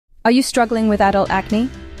Are you struggling with adult acne?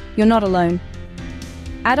 You're not alone.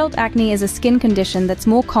 Adult acne is a skin condition that's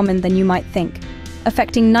more common than you might think,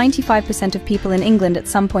 affecting 95% of people in England at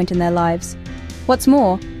some point in their lives. What's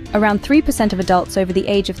more, around 3% of adults over the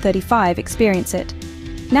age of 35 experience it.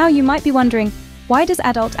 Now you might be wondering, why does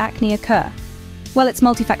adult acne occur? Well, it's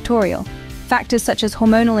multifactorial. Factors such as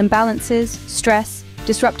hormonal imbalances, stress,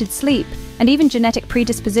 disrupted sleep, and even genetic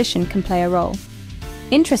predisposition can play a role.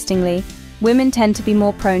 Interestingly, women tend to be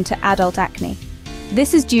more prone to adult acne.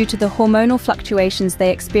 This is due to the hormonal fluctuations they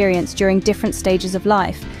experience during different stages of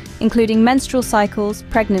life, including menstrual cycles,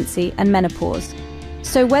 pregnancy, and menopause.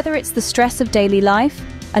 So whether it's the stress of daily life,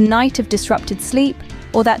 a night of disrupted sleep,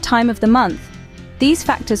 or that time of the month, these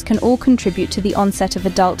factors can all contribute to the onset of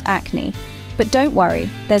adult acne. But don't worry,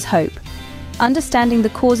 there's hope. Understanding the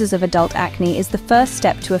causes of adult acne is the first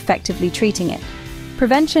step to effectively treating it.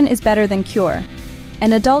 Prevention is better than cure,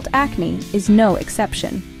 and adult acne is no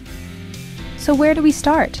exception. So where do we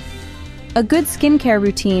start? A good skincare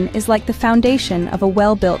routine is like the foundation of a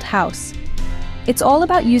well-built house. It's all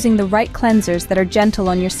about using the right cleansers that are gentle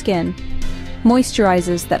on your skin,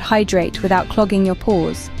 moisturizers that hydrate without clogging your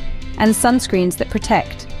pores, and sunscreens that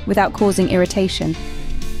protect without causing irritation.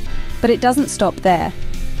 But it doesn't stop there.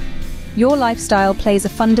 Your lifestyle plays a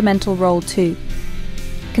fundamental role too.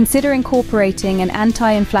 Consider incorporating an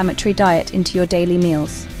anti-inflammatory diet into your daily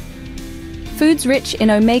meals. Foods rich in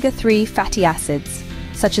omega-3 fatty acids,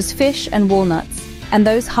 such as fish and walnuts, and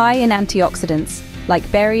those high in antioxidants, like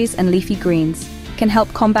berries and leafy greens, can help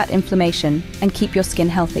combat inflammation and keep your skin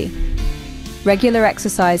healthy. Regular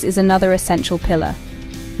exercise is another essential pillar.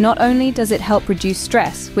 Not only does it help reduce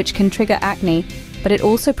stress, which can trigger acne, but it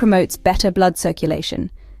also promotes better blood circulation,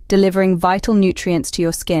 delivering vital nutrients to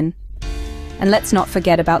your skin. And let's not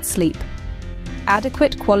forget about sleep.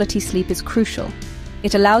 Adequate quality sleep is crucial.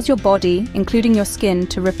 It allows your body, including your skin,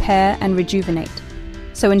 to repair and rejuvenate.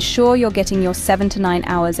 So ensure you're getting your 7 to 9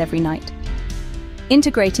 hours every night.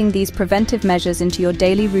 Integrating these preventive measures into your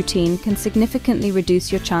daily routine can significantly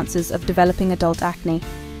reduce your chances of developing adult acne.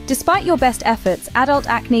 Despite your best efforts, adult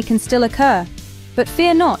acne can still occur. But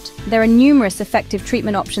fear not, there are numerous effective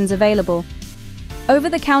treatment options available.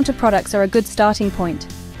 Over-the-counter products are a good starting point.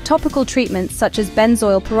 Topical treatments such as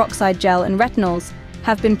benzoyl peroxide gel and retinols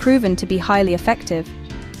have been proven to be highly effective.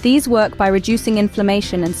 These work by reducing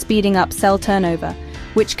inflammation and speeding up cell turnover,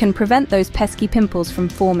 which can prevent those pesky pimples from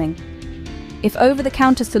forming. If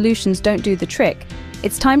over-the-counter solutions don't do the trick,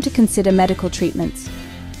 it's time to consider medical treatments.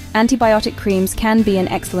 Antibiotic creams can be an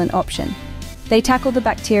excellent option. They tackle the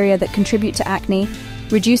bacteria that contribute to acne,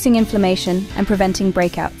 reducing inflammation and preventing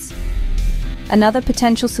breakouts. Another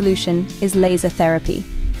potential solution is laser therapy.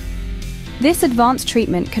 This advanced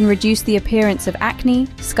treatment can reduce the appearance of acne,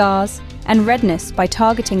 scars, and redness by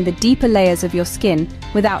targeting the deeper layers of your skin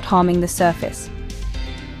without harming the surface.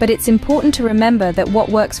 But it's important to remember that what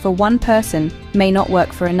works for one person may not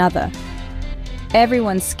work for another.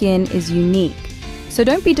 Everyone's skin is unique, so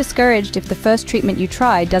don't be discouraged if the first treatment you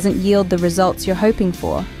try doesn't yield the results you're hoping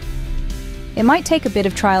for. It might take a bit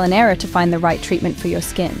of trial and error to find the right treatment for your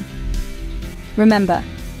skin. Remember,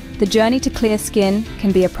 the journey to clear skin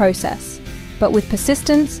can be a process, but with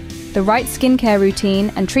persistence, the right skincare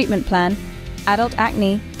routine and treatment plan, adult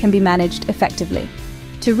acne can be managed effectively.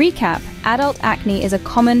 To recap, adult acne is a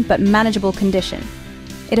common but manageable condition.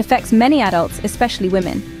 It affects many adults, especially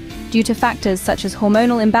women, due to factors such as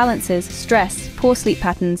hormonal imbalances, stress, poor sleep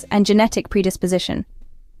patterns, and genetic predisposition.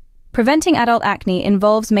 Preventing adult acne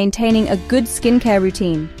involves maintaining a good skincare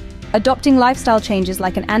routine, adopting lifestyle changes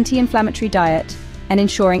like an anti-inflammatory diet, and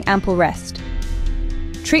ensuring ample rest.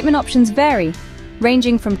 Treatment options vary,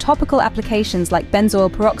 ranging from topical applications like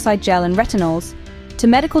benzoyl peroxide gel and retinols, to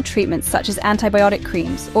medical treatments such as antibiotic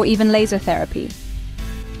creams or even laser therapy.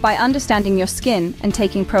 By understanding your skin and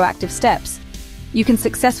taking proactive steps, you can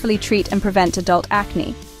successfully treat and prevent adult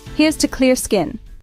acne. Here's to clear skin,